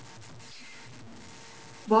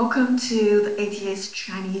Welcome to the ATA's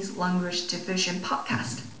Chinese Language Division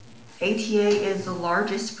podcast. ATA is the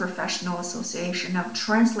largest professional association of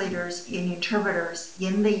translators and interpreters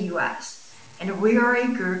in the US, and we are a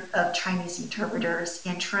group of Chinese interpreters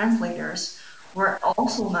and translators who are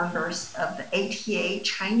also members of the ATA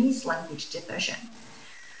Chinese Language Division.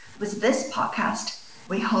 With this podcast,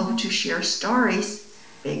 we hope to share stories,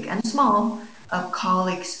 big and small, of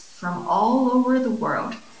colleagues from all over the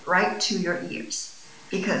world right to your ears,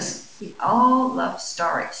 because we all love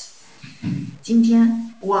stories. 今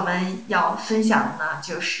天我们要分享的呢，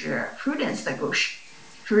就是 Prudence 的故事。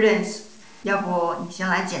Prudence，要不你先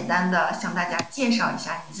来简单的向大家介绍一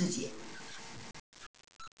下你自己？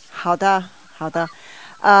好的，好的，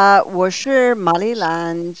我是马里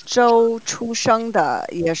兰州出生的，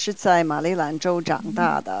也是在马里兰州长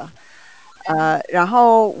大的。然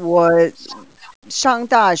后我上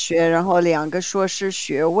大学，然后2个硕士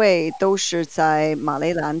学位都是在马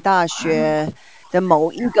里兰大学的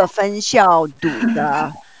某一个分校读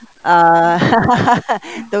的，呃，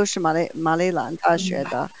都是马里兰大学明白。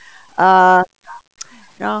的。呃，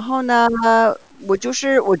然后呢，我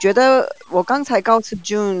觉得我刚才告诉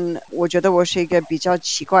June，我觉得我是一个比较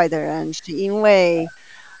奇怪的人，是因为，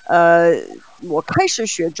呃，我开始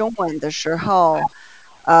学中文的时候，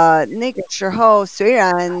那个时候虽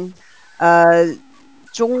然，呃，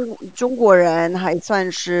中国人还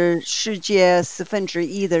算是世界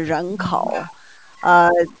1/4的人明白。口，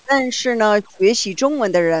呃，但是呢，学习中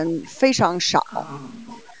文的人非常少。嗯。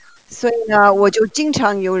所以呢，我就经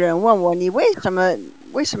常有人问我："你为什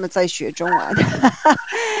么在学中文？"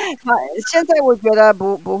现在我觉得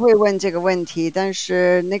不会问这个问题，但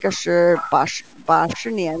是那个是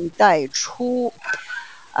80年代初，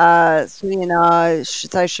所以呢，实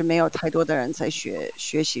在是没有太多的人在学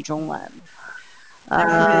习中文。那 Prudence，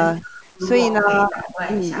呃，如所以呢，果我可以打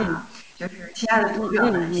断一嗯嗯下啊，就是亲爱的读友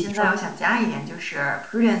们，你说。现在我想加一点，就是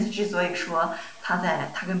Prudence 之所以说他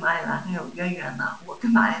跟马里兰很有渊源呢，我跟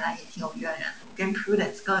马里兰也挺有渊源的，我跟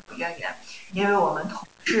Prudence 更有渊源，因为我们同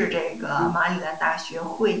是这个嗯马里兰大学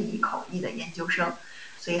会议口译的研究生，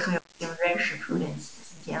所以很有幸认识 嗯 Prudence，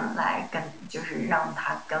今天来就是让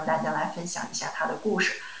他跟大家来分享一下他的故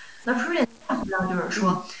事。那 Prudence 回到就是嗯。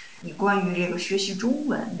说，你关于这个学习中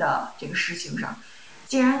文的这个事情上，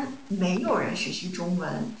既然没有人学习中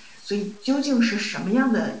文，所以究竟是什么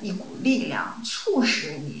样的一股力量促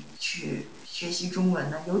使你去学习中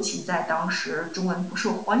文呢？尤其在当时中文不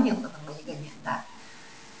受欢迎的那么一个年代。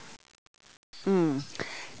嗯。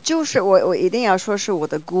就是我一定要说是我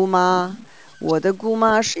的姑妈，我的姑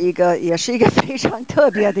妈也是一个非常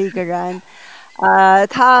特别的一个人。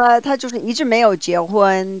她就是一直没有结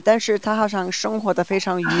婚，但是她好像生活的非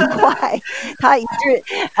常愉快。她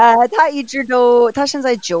现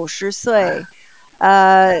在90岁。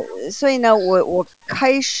呃，所以呢，我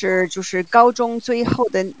开始就是高中最后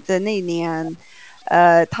的那年，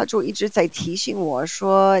她就一直在提醒我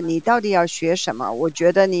说："你到底要学什么？我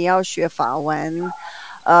觉得你要学法文。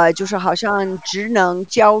"就是好像职能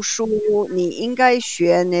教书，你应该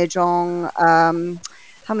学那种，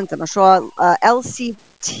他们怎么说？LCT，less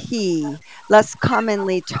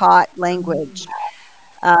commonly taught 嗯。language。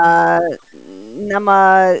呃，那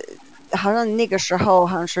么好像那个时候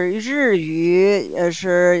好像是日语，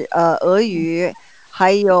俄语，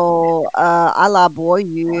还有阿拉伯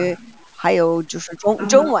语，还有就是中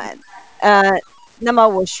文。呃，那么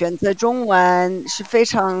我选择中文是非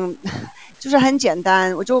常就是很简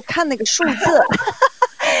单，我就看那个数字。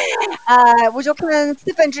我就看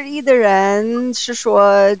1/4的人是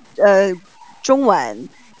说中文，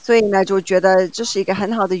所以呢就觉得这是一个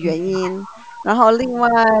很好的原因。然后另外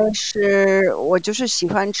是我就是喜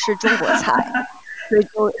欢吃中国菜，所以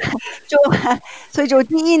就所以就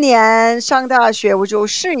第一年上大学我就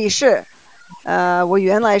试一试。我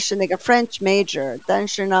原来是那个 French major，但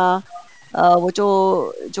是呢，我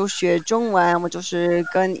就学中文，我就是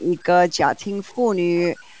跟一个家庭妇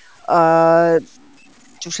女，呃，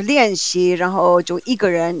就是练习，然后就一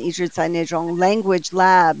个人一直在那种 language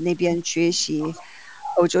lab 那边学习。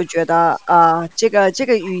我就觉得这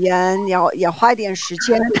个语言要花一点时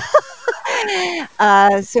间。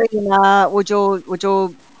所以呢，我就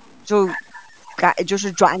就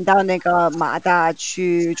是转到那个马大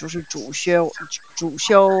去，就是主修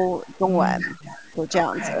中明白。文，就这样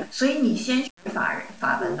OK，子。所以你先学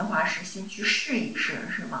法文的话是先去试一试，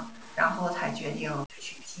是吗？然后才决定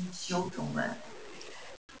去进修中文。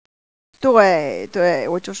对对，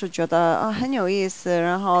我就是觉得很有意思，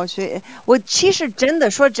然后我其实真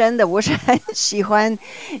的说真的，我是很喜欢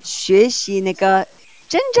学习那个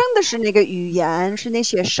真正的是那个语言，是那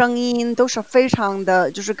些声音都是非常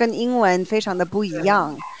的，就是跟英文非常的不一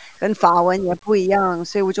样。跟法文也不一样，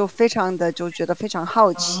所以我就非常的就觉得非常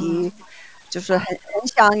好嗯，奇，就是很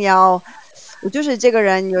想要。我就是这个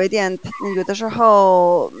人有一点，有的时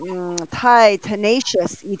候，太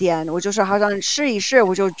tenacious 一点，我就是好像试一试，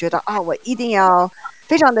我就觉得啊，我一定要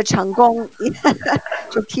非常的成功，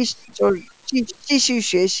就继续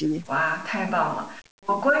学习。哇，太棒了！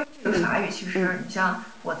我关于这个嗯法语，其嗯实你像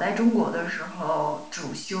我在中国的时候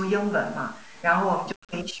主修英文嘛，然后我们就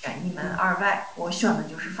可以选一门嗯二外，我选的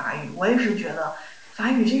就是法语。我也是觉得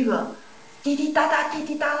法语这个滴滴答答、滴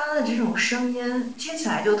滴答答的这种声音，听起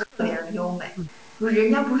来就特别的优美。嗯不是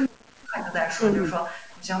人家不是他就在说，就是嗯说好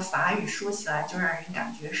像法语说起来就让人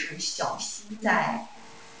感觉是小溪在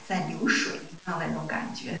流水一样的那种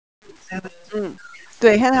感觉。所以我嗯，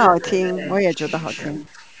对，很好听，我对，也觉得是是是，好听。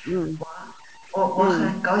嗯我嗯。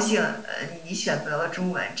很高兴，你选择了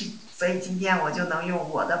中文，所以今天我就能用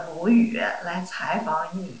我的母语来采访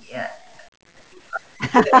你，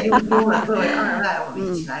对，用中文作为二外，我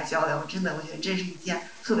们一起嗯来交流。真的，我觉得这是一件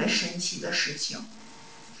特别神奇的事情。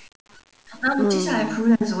那么接下来嗯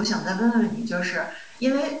，Prudence，我想再问问你，就是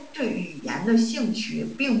因为对语言的兴趣，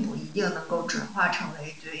并不一定能够转化成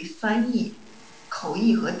为对翻译、口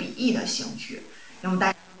译和笔译的兴趣。因为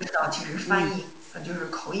大家都知道，其实翻嗯译，就是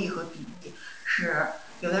口译和笔译是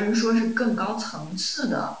有的人说是更高层次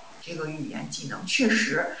的这个语言技能，确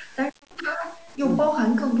实，但是它又嗯包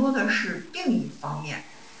含更多的是另一方面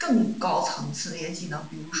更高层次的一些技能，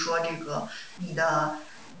比如说这个你的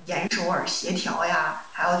眼手耳协调呀，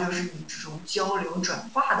还有就是你这种交流转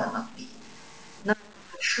化的能力。那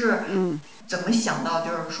是嗯怎么想到，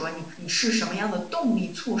就是说你是什么样的动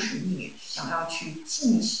力促使你想要去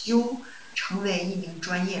进修，成为一名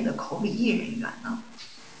专业的口笔译人员呢？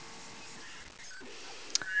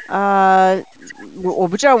呃，我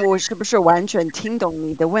不知道我是不是完全听懂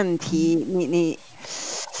你的问题。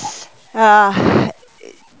啊、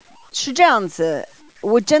是这样子，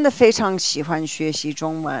我真的非常喜欢学习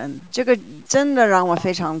中文，这个真的让我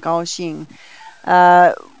非常高兴。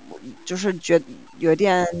呃，就是有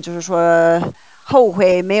点就是说后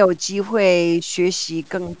悔没有机会学习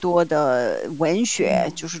更多的文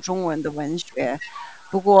学，就是中文的文学。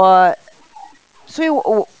不过，所以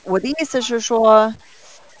我的意思是说，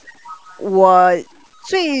我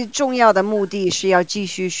最重要的目的是要继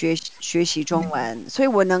续学习中文，所以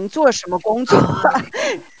我能做什么工作 啊，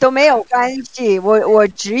都没有关系。我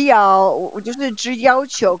就是只要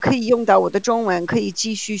求可以用到我的中文，可以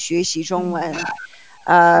继续学习中文。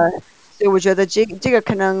呃，所以我觉得这个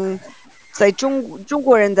可能在中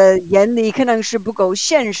国人的眼里可能是不够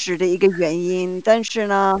现实的一个原因，但是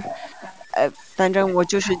呢，反正我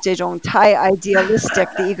就是这种太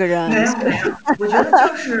idealistic 的一个人，所以没有没有，我觉得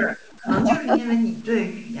就是可能就是因为你对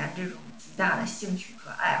语言这种极大的兴趣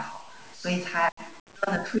和爱好，所以才不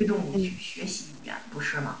断的推动你去嗯学习语言，不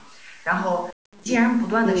是吗？然后既然不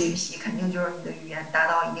断的学嗯习，肯定就是你的语言达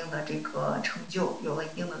到一定的这个成就，有了一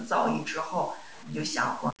定的造诣之后，你就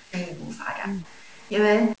想往深一步发展。嗯因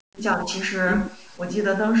为你想，其实嗯我记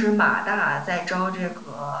得当时马大在招这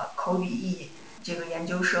个口笔译这个研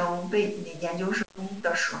究生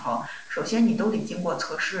的时候，首先你都得经过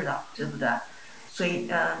测试的，对不对？所以，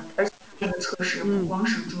而且那个测试不嗯光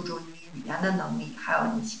是注重你语言的能力，还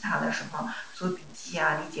有你其他的什么做笔记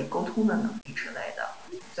啊、理解沟通的能力之类的。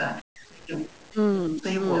对，就嗯所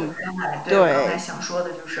以嗯，我刚才对想说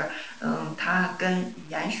的就是，它跟语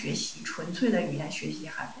言学习纯粹的语言学习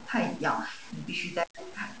还不太一样，你必须在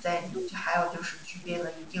还有就是具备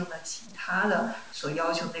了一定的其他的所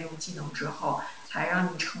要求那种技能之后，才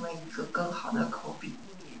让你成为一个更好的口笔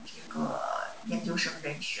译这个研究生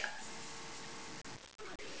人选。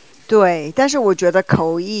对，但是我觉得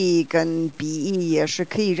口译跟笔译也是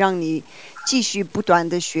可以让你继续不断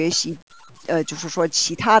的学习，就是说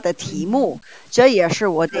其他的题目，这也是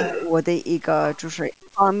我的一个就是一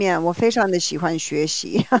方面，我非常的喜欢学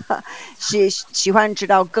习，喜欢知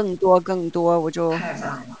道更多，我就太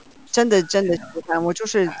棒了！真的喜欢，我就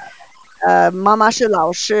是妈妈是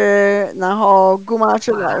老师，然后姑妈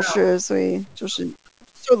是哇哦，老师，所以就是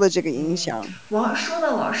受了这个影嗯，响。我说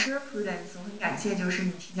的老师 Prudence，我很感谢，就是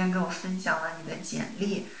你提前跟我分享了你的简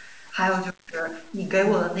历，还有就是你给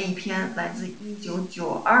我嗯的那一篇来自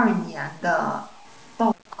1992年的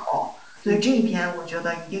报道，所以嗯这一篇我觉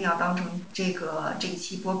得一定要当成这一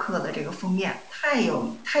期播客的这个封面，太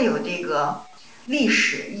有这个历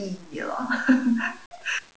史意义了。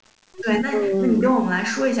对，那你跟嗯。我们来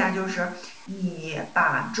说一下，就是你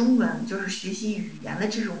把中文就是学习语言的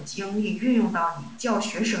这种经历运用到你教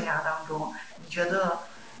学生涯当中，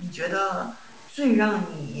你觉得最让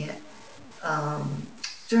你嗯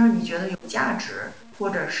最让你觉得有价值，或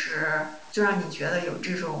者是最让你觉得有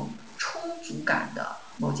这种充足感的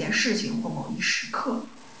某件事情或某一时刻，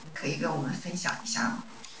你可以跟我们分享一下吗？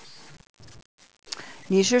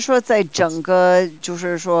你是说在整个就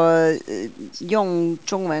是说用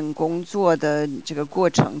中文工作的这个过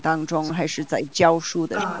程当中，还是在教书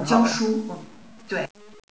的时候？教书，对，是，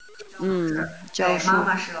嗯，教对，妈书。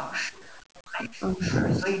妈是老师，爸也是老嗯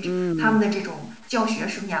师，所以他们嗯的这种教学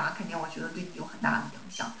生涯，肯定我觉得对你有很大的影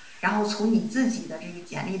响。然后从你自己的这个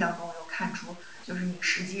简历当中又看出，就是你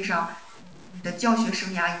实际上你的教学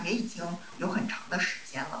生涯也已经有很长的时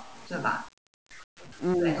间了，对吧？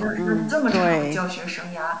对，那嗯，这么长的对。教学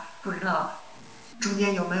生涯，不知道中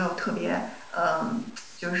间有没有特别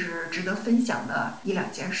就是值得分享的一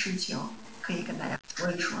两件事情，可以跟大家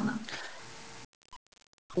说一说呢？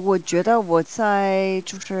我觉得我在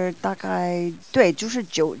就是大概对，就是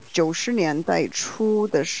九十年代初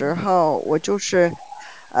的时候，我就是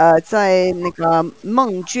在那个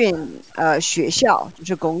孟郡学校，就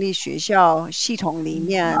是公立学校系统里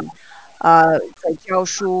面在教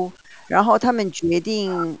书，然后他们决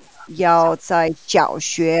定要在小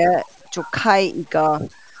学就开一个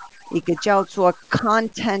叫做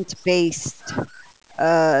content based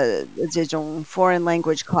这种 foreign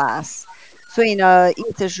language class。所以呢，意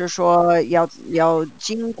思是说要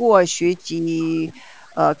经过学习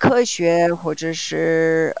科学或者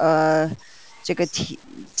是这个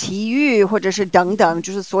体育或者是等等，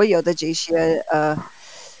就是所有的这些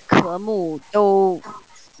科目都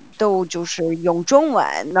就是用中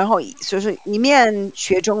文，然后就是一面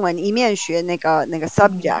学中文，一面学那个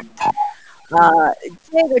subject。嗯啊，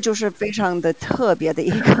这个就是非常的特别的一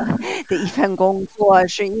个的一份工作，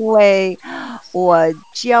是因为我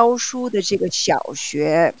教书的这个小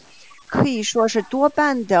学，可以说是多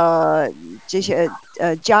半的这些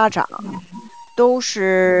家长嗯都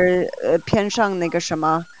是偏上那个什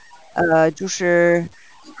么，就是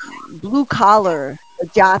blue collar 的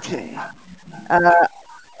家庭。，OK，呃，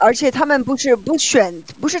而且他们不是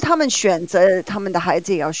他们选择他们的孩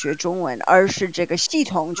子也要学中文，而是这个系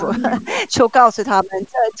统就 嗯就告诉他们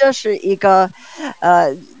这是一个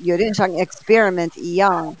呃有点像 experiment 一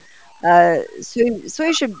样，所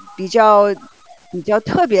以是比较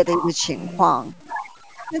特别的一个情嗯，况。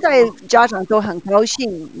现在家长都很高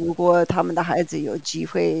兴，如果他们的孩子有机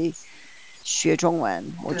会学中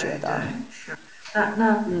文，我觉对对得。是。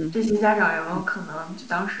那嗯这些家长有没有可能就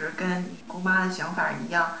当时跟你姑妈的想法一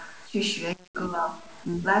样，去学一个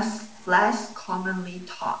嗯 less commonly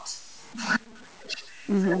taught，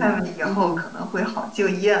嗯哼他们以嗯哼。后可能会好就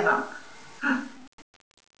业呢？嗯，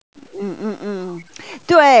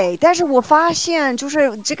对，但是我发现就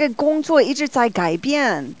是这个工作一直在改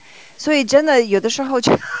变，所以真的有的时候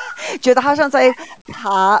就觉得好像在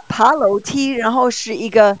爬楼梯，然后是一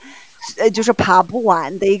个就是爬不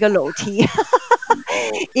完的一个楼梯，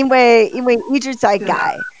因为一直在对，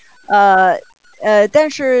改，呃但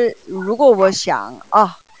是如果我想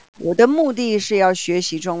啊，我的目的是要学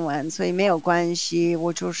习中文，所以没有关系，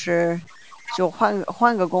我就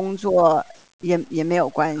换个工作也没有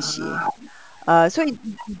关系。所以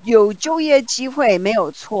有就业机会没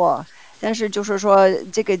有错，但是就是说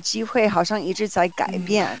这个机会好像一直在改嗯，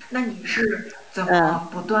变。那你是怎嗯么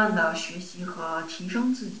不断的学习和提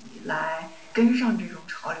升自己，来跟上这种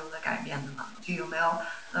潮流的改变的呢？就有没有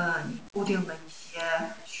你固定的一些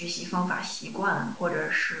学习方法、习惯，或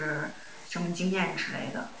者是什么经验之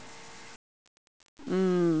类的？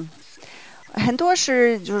嗯，很多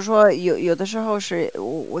是就是说有的时候是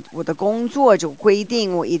我的工作就规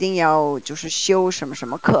定我一定要就是修什么什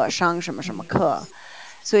么课，上什么什么嗯课，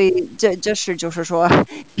所以这是就是说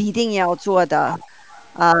必定要做的。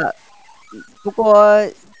啊、不过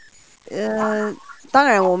呃，当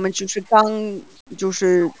然我们就是刚就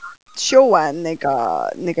是修完那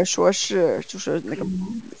个硕士，就是那个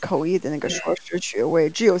嗯，口译的那个对硕士学位，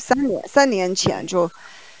只有3年前对，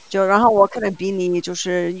就然后我可能比你就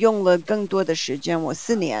是用了更多的时间，我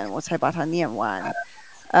4年我才把它念完。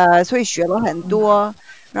所以学了很嗯多。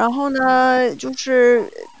然后呢，就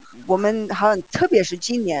是我们好像特别是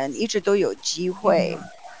今年一直都有机会，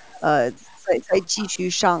嗯，再继续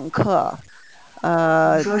上课。你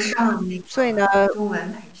呃，说上那所以呢，个中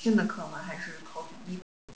文培训的课吗？还是口笔译？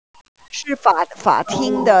是法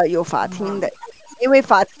庭哦，的，有法庭的，因为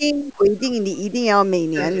法庭规定你一定要每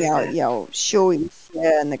年要对对对要修一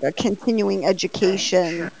些那个 continuing 对，是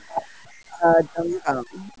，education。等等，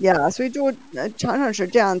呀，所以就常常是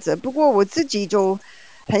这样子。不过我自己就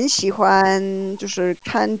很喜欢，就是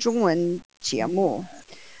看中文节目，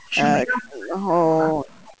什么呃，样然的？后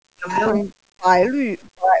看有没有？《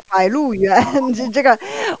白鹿原》这个，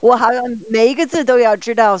我好像每一个字都要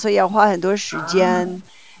知道，所以要花很多时间。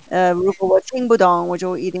如果我听不懂，我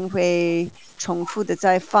就一定会重复的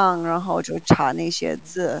再放，然后就查那些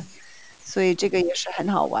字，所以这个也是很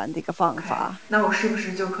好玩的一个方 OK，法。那我是不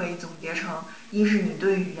是就可以总结成，一是你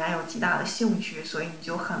对语言有极大的兴趣，所以你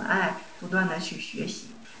就很爱不断的去学习；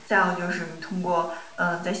再有就是你通过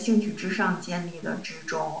在兴趣之上建立的这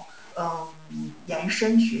种延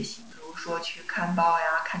伸学习，比如说去看报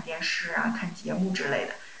呀、看电视啊、看节目之类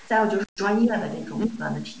的；再有就是专业的这种不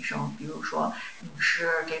断的提升，比如说你是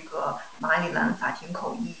这个马里兰法庭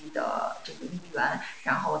口译的这个译员，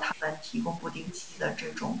然后他们提供不定期的这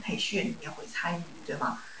种培训，你也会参与，对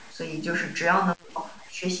吗？所以就是只要能有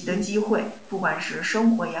学习的机会，不管是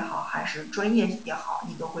生活也好，还是专业也好，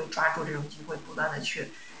你都会抓住这种机会，不断的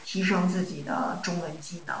去提升自己的中文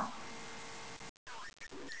技能。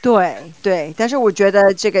对对，但是我觉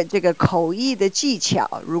得这个口译的技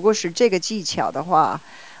巧，如果是这个技巧的话，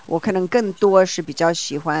我可能更多是比较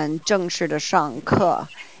喜欢正式的上课，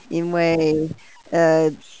因为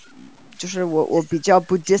呃，就是我比较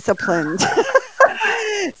不 disciplined，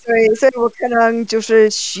所以我可能就是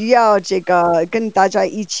需要这个跟大家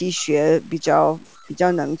一起学，比较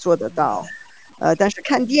能做得到。但是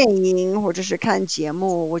看电影或者是看节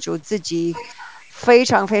目，我就自己非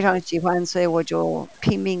常非常喜欢，所以我就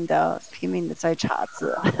拼命的在查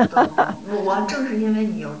字。我懂，我正是因为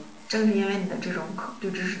你有，正是因为你的这种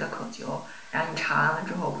对知识的渴求，然后你查完了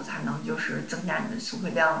之后，不才能就是增加你的词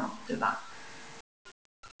汇量嘛，对吧？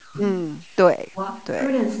嗯，对我 对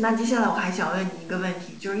，Prudence，那接下来我还想问你一个问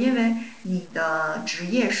题，就是因为你的职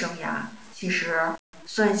业生涯其实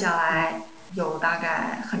算下来有大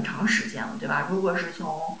概很长时间了，对吧？如果是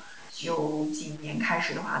从九几年开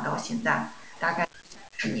始的话，到现在大概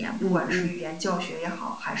10年，不管是嗯嗯语言教学也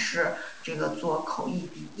好，还是这个做口译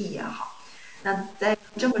笔译也好，那在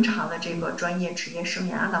这么长的这嗯。个专业职业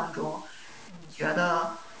生涯当中，你觉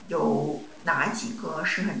得有哪几个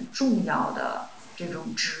是很重要的这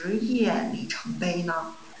种职业里程碑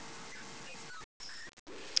呢？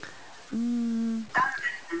嗯，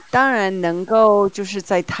当然能够就是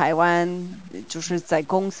在台湾，就是在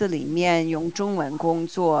公司里面用中文工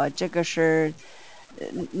作，这个是，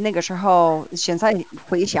那个时候现在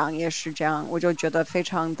回想也是这样，我就觉得非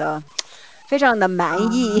常的满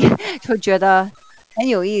意，嗯，就觉得很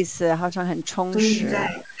有意思，好像很充所以你在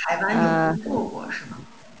实。台湾有呃，工作过是吗？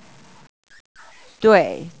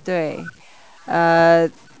对对，呃，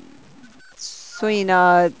所以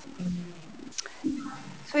呢，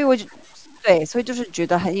所以我就对，所以就是觉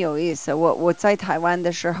得很有意思。我在台湾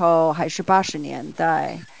的时候还是80年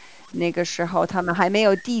代，那个时候他们还没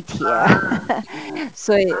有地铁，啊，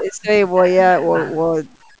所以我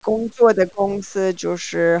工作的公司就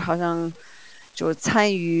是好像就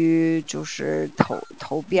参与就是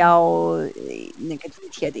投标那个地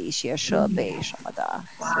铁的一些设备什么的，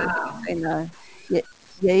所以呢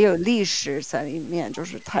也有历史在里面，就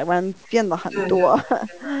是台湾变了很对对多。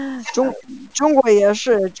中中国也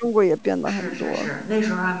是，中国也变了很多。是是是，那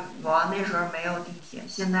时候我那时候没有地铁，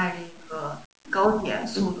现在这个高铁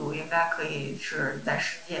速嗯，度应该可以是在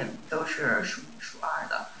世界都是数一数二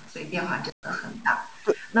的，所以变化真的很大。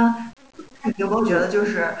对那你有没有觉对。得，就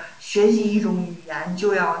是学习一种语言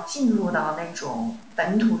就要进入到那种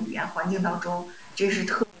本土语言环境当中，这是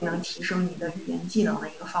特别能提升你的语言技能的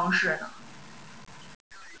一个方式呢？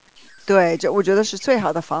对，这我觉得是最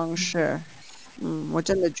好的方式。我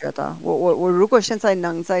真的觉得，我如果现在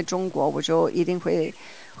能在中国，我就一定会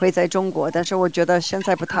在中国，但是我觉得现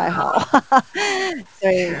在不太好，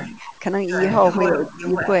所以是，可能以对，以后后会有有机会。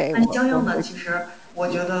机会，那我相应的，我会其实我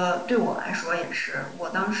觉得对我来说也是，我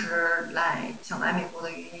当时想来美国的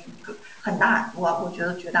原因一个很大，我觉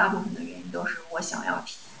得绝大部分的原因都是我想要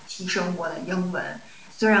提升我的英文。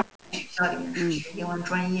虽然学校里面是嗯学英文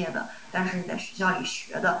专业的，但是你在学校里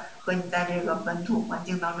学的和你在这个本土环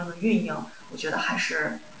境当中的运用，我觉得还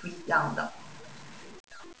是不一样的。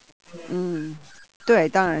嗯，对，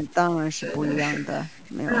当然是不一对对是。样的，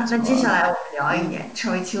没有那接下错。来我们聊一嗯点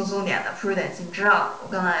稍微轻松点的 Prudence。你知道我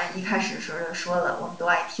刚才一开始的时候就说了，我们都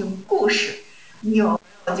爱听故事。你有没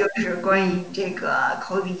有就是关于嗯。你这个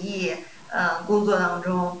口笔译工作当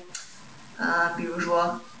中，比如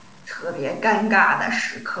说特别尴尬的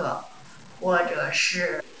时刻，或者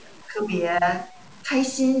是特别开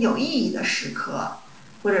心有意义的时刻，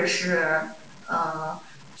或者是呃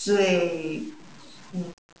最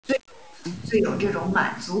最有这种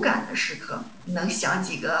满足感的时刻，你能想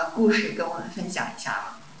几个故事跟我们分享一下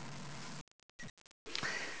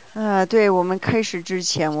吗？对，我们开始之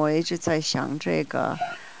前我一直在想这个，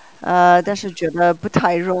但是觉得不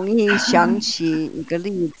太容易想起一个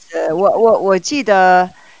例子。我记得，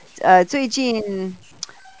最近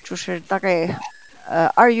就是大概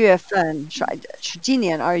2月份是今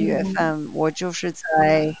年二月嗯份，我就是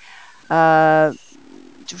呃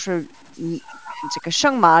就是这个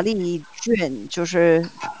圣玛丽郡，就是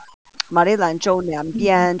马里兰州南嗯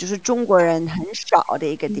边，就是中国人很少的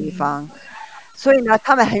一个地嗯方。所以呢，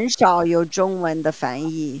他们很少有中文的翻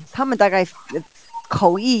译，他们大概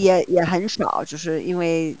口译也很少，就是因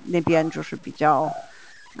为那边就是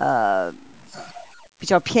呃比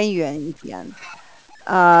较偏远一点。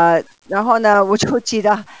然后呢，我就记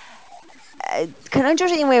得，可能就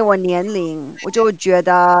是因为我年龄，我就觉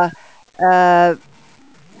得，呃，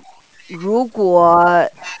如果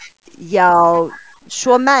要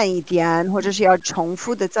说慢一点，或者是要重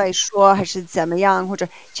复的再说，还是怎么样，或者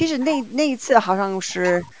其实那一次好像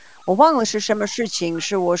是我忘了是什么事情，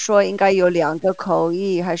是我说应该有2个口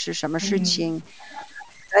译还是什么事嗯，情，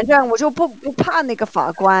反正我就不怕那个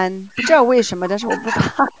法官，不知道为什么，但是我不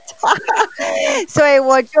怕所以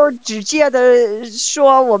我就直接的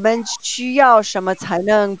说我们需要什么才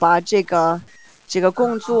能把这个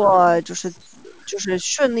工作就是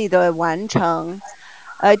顺利的完成。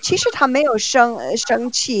其实他没有生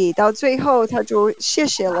气，到最后他就谢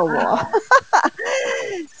谢了我。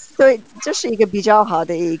对，这是一个比较好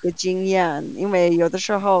的一个经验，因为有的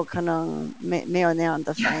时候可能没有那样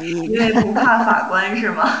的反应。因为不怕法官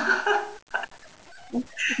是吗？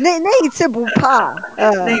那一次不怕，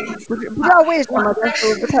那一次不知道为什么，但但是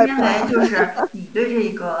我是不是因不太怕。为就是你对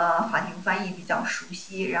这个法庭翻译比较熟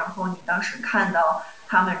悉，然后你当时看到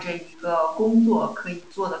他们这一个工作可以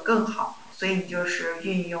做得更好，所以你就是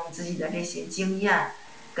运用自己的这些经验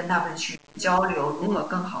跟他们去交流，如何嗯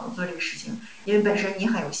更好的做这个事情。因为本身你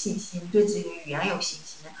很有信心，对自己的语言有信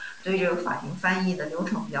心，对这个法庭翻译的流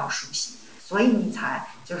程比较熟悉，所以你才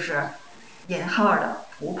就是引号的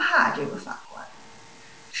不怕这个法官，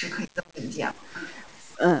是可以这么理解吗？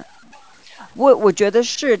嗯。我觉得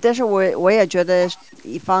是，但是我也觉得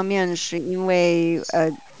一方面是因为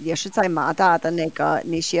也是在马大的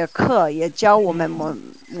那些课也教我们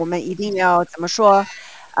一定要怎么说，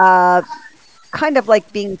呃，kind of like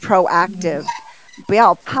being 嗯，proactive，不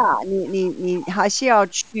要怕，你还是要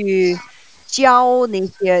去教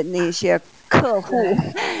那些客户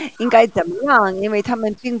对。应该怎么样，因为他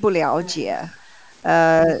们并不了解。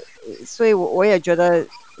呃，所以我也觉得，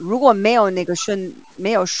如果没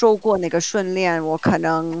有受过那个训练，我可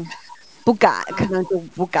能不敢，可能就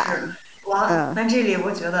不是，敢。哇，嗯，那这里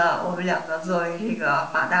我觉得我们两个作为这个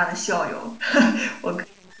马大的校友，我可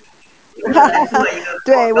以来做一个广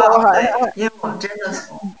对，告，对，因为我们真的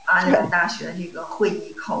从马里兰大学的这个会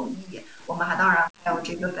议口译，我们还当然还有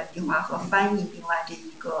这个本地化和翻译，另外这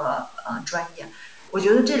一个专业，我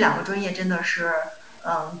觉得这2个专业真的是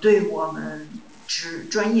对我们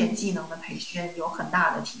专业技能的培训有很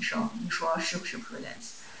大的提升，你说是不是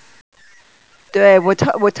？Prudence？对，我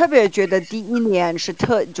特别觉得第1年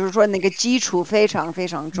就是说那个基础非常非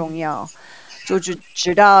常重嗯，要，就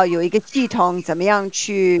知道有一个系统，怎么样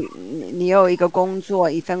你有一个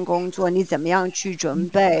一份工作，你怎么样去准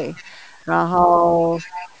备，然后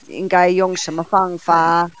应该用什么方对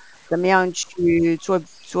法，怎么样去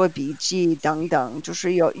做笔记等等，就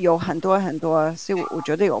是有很多很多，所以我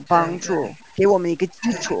觉得有帮对对助，给我们一个基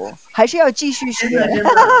础，还是要继续学。真的真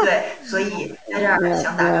的对，所以在这儿嗯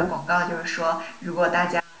想打个嗯广告，就是说，如果大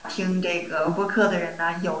家听这个播客的人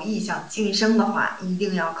呢，有意想晋升的话，一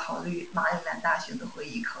定要考虑马里兰大学的会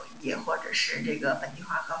议口译，或者是这个本地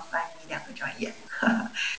化和翻译2个专业，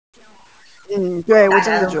嗯，对，我大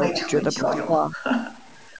真的家都可以成觉得不为校友。错。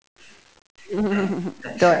对，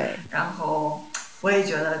是。对，然后我也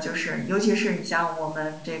觉得，就是尤其是你像我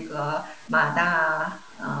们这个马大，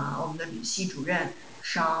我们的系主任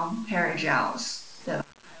上 Perry Giles，对吧？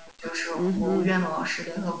就是吴嗯哼。院的老师、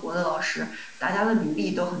联合国的老师，大家的履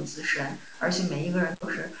历都很资深，而且每一个人都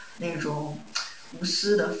是那种无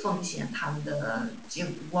私的奉献他们的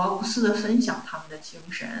无私的分享他们的精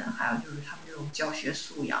神，还有就是他们这种教学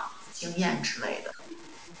素养、经验之类的。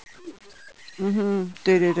嗯哼，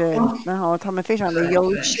对对对，我然后他们非常的对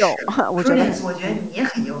优对是秀，我觉得，Prudence，我觉得你也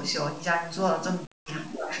很优秀。你像你做了这么多年，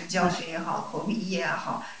不管是教嗯学也好，口笔译也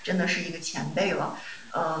好，真的是一个前辈了。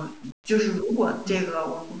就是如果这个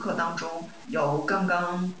我们播课当中有刚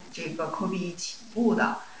刚这个口笔译起步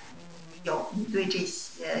的，你对这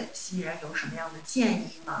些新人有什么样的建议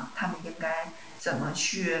吗？他们应该怎么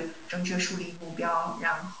去正确树立目标，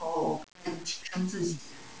然后提升自己？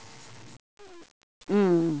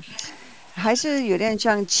嗯，还是有点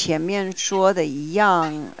像前面说的一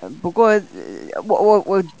样，不过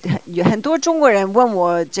我有很多中国人问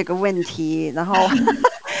我这个问题，然后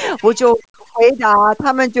我就回答，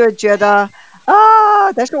他们就觉得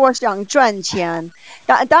但是我想赚钱，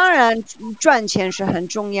当然赚钱是很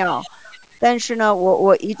重要，但是呢，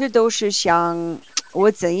我一直都是想，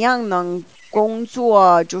我怎样能工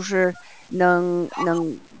作，就是能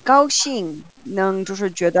高兴，能就是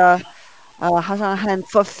觉得，好像很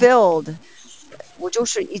fulfilled，我就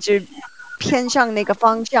是一直偏向那个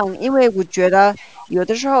方向，因为我觉得有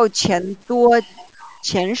的时候钱多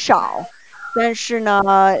钱少，但是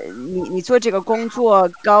呢，你做这个工作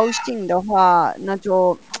高兴的话，那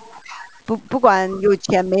就不管有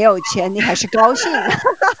钱没有钱，你还是高兴。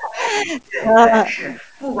对对，嗯是，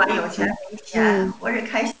不管有钱没钱，嗯活着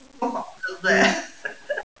开心就好，对不对？嗯，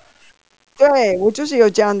对，我就是有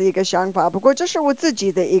这样的一个想法，不过这是我自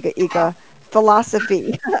己的一个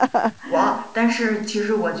philosophy。但是其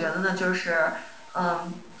实我觉得呢，就是，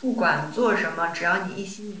不管做什么，只要你一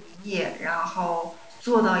心一意，然后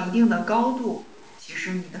做到一定的高度，其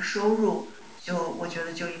实你的收入我觉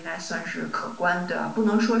得就应该算是可观，对吧？不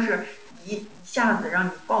能说是一下子让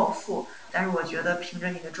你暴富，但是我觉得凭着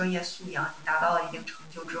你的专业素养，你达到了一定成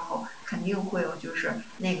就之后，肯定会有就是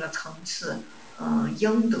那个层次，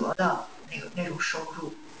应得的那种收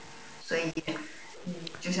入。所以，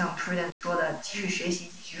就像 Prudence 说的，继续学习，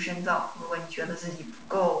继续深造。如果你觉得自己不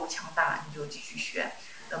够强大，你就继续学。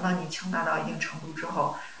等到你强大到一定程度之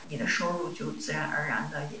后，你的收入就自然而然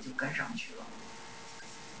的也就跟上去了。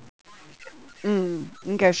嗯，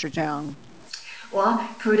应该是这样。我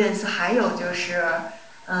Prudence 还有就是，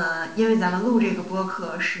因为咱们录这个播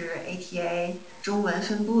客是 ATA 中文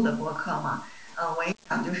分部的播客嘛，我也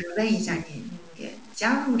想就是问一下嗯你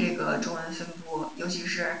加入这个中文分部，尤其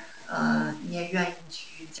是你也愿意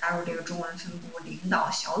去加入这个中文分部领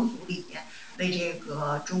导小组里面，为这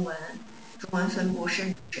个中文分部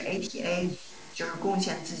甚至是 ATA 就是贡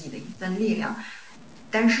献自己的一份力量。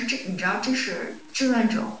但是你知道这是志愿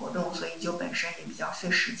者活动，所以就本身也比较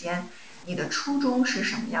费时间。你的初衷是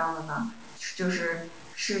什么样的呢？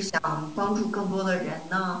是想帮助更多的人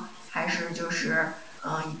呢，还是就是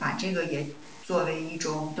把这个也作为一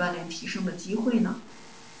种锻炼提升的机会呢？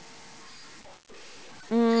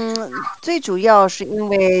嗯，最主要是因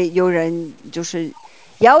为有人就是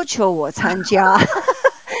要求我参加。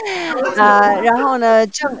要求然后呢，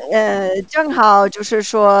正好就是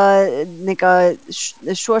说那个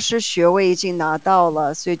硕士学位已经拿到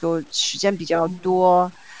了，所以就时间比较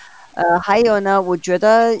多。还有呢，我觉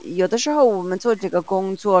得有的时候我们做这个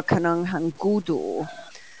工作可能很孤独，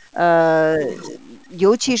呃，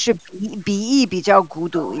尤其是笔译比较孤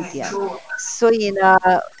独一，OK，你点，说我所以呢，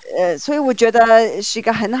所以我觉得是一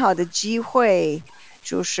个很好的机会，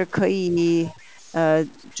就是可以呃，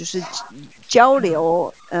就是交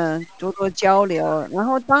流，多多交流，然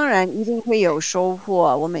后当然一定会有收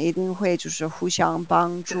获，我们一定会就是互相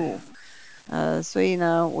帮对，助，所以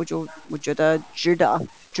呢，我觉得值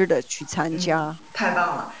得去参加。太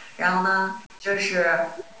棒了。然后呢，就是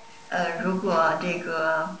如果这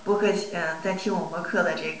个播客，在听我播客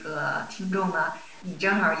的这个听众呢，你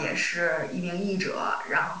正好也是一名译者，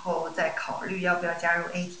然后在考虑要不要加入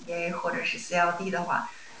ATA 或者是 CLD 的话，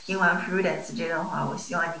听完 Prudence 这段话，我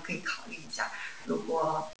希望你可以考虑一下。如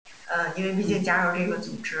果，因为毕竟嗯加入这个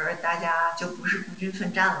组织，大家就不是孤军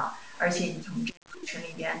奋战了，而且你从这个群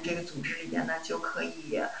里边、这个组织里边呢，就可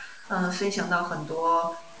以，分享到很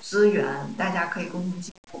多资源，大家可以共同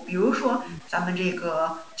进步。比如说，咱们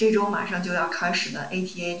这周马上就要开始的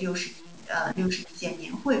ATA 61届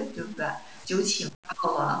年会，对不对？就请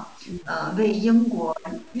到了为英国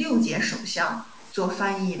6届首相做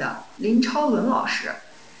翻译的林超伦老师。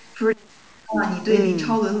不知道你对林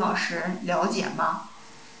超嗯。伦老师了解吗？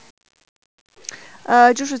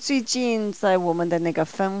就是最近在我们的那个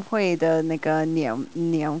分会的那个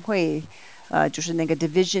年会，就是那个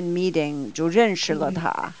division meeting 就认识了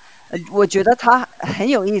他。我觉得他很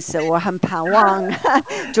有意思，我很盼望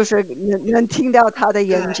就是能听到他的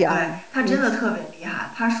演讲。对对，他真嗯的特别厉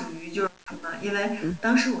害，他属于就是什么呢？因为嗯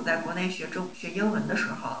当时我在国内学英文的时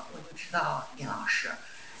候，我就知道林老师，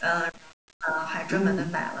嗯还专门的嗯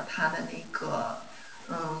买了他的那个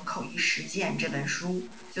口译实践这本书，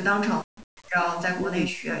就当成然后在国内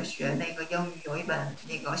嗯学那个英语，有一本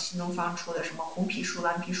那个新东方出的什么红皮书、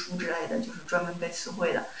蓝皮书之类的，就是专门背词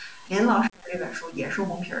汇的。林老师这本书也是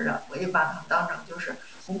红皮儿的，我也把它当成就是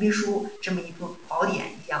红皮书这么一部宝典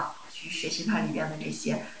一样去学习它里边的这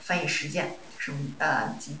些翻译实践，什么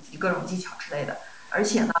及各种技巧之类的。而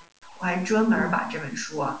且呢，我还专门嗯把这本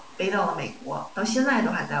书背到了美国，到现在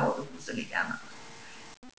都还在我的屋子里边呢。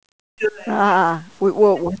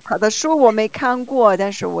我他的书我没看过，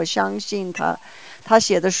但是我相信他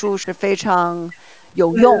写的书是非常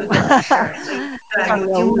有用，对对对，是，所以非常有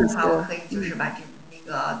机有意思。会的话，我可以就是嗯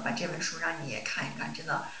把这本书让你也看一看，真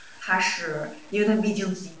的，它是因为他毕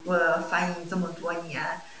竟自己做翻译这么多年，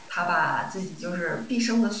他把自己就是毕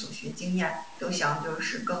生的所学经验都想就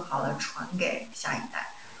是更好的传给下一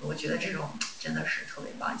代。我觉得这种真的是特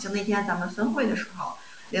别棒。就那天咱们分会的时候，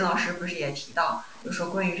林老师不是也提到，就说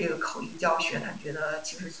关于这个口译教学，他觉得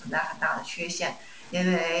其实存在很大的缺陷，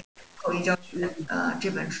因为口译教学，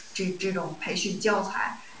这种培训教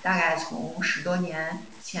材，大概从10多年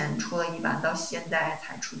前出了一版，到现在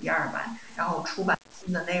才出第二版，然后出版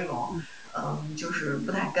新的内容，就是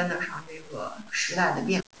不太跟得上这个时代的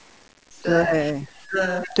变化。对，对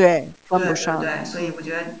呃，对，跟不上，对对对，所以我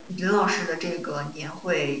觉得林老师的这个年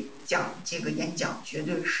会讲这个演讲绝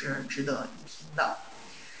对是值得一听的。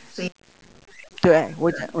对，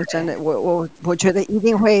我真的觉得一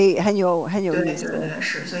定会很有对意思。对对，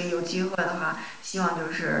是，所以有机会的话，希望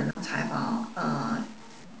就是能采访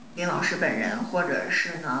林老师本人，或者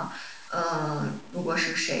是呢，如果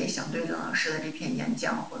是谁想对林老师的这篇演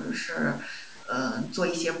讲，或者是做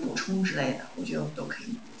一些补充之类的，我觉得我们都可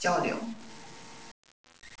以交流。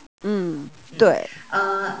嗯，嗯，对，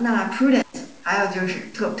那 Prudence，还有就是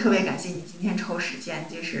特别感谢你今天抽时间，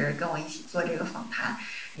就是跟我一起做这个访谈。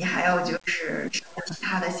你还有就是什么其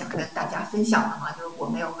他的想跟大家分享的吗？就是我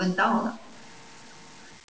没有问到的。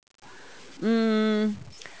嗯。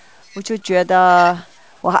我就觉得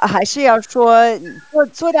我还是要说，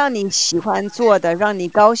做到你喜欢做的，让你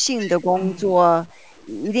高兴的工嗯，作，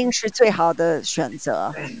一定是最好的选择。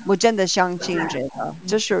对，我真的相我赞同。信这个，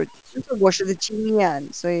这嗯，是这是我的经验，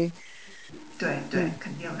所以对对，嗯，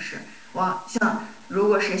肯定是。像如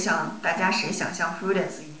果是像大家谁想像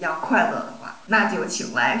Prudence 一样快乐的话，那就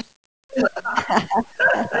请来。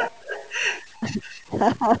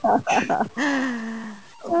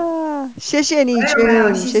谢谢你 没有没有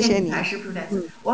，June，谢谢谢谢你，你才是 Prudence。嗯。我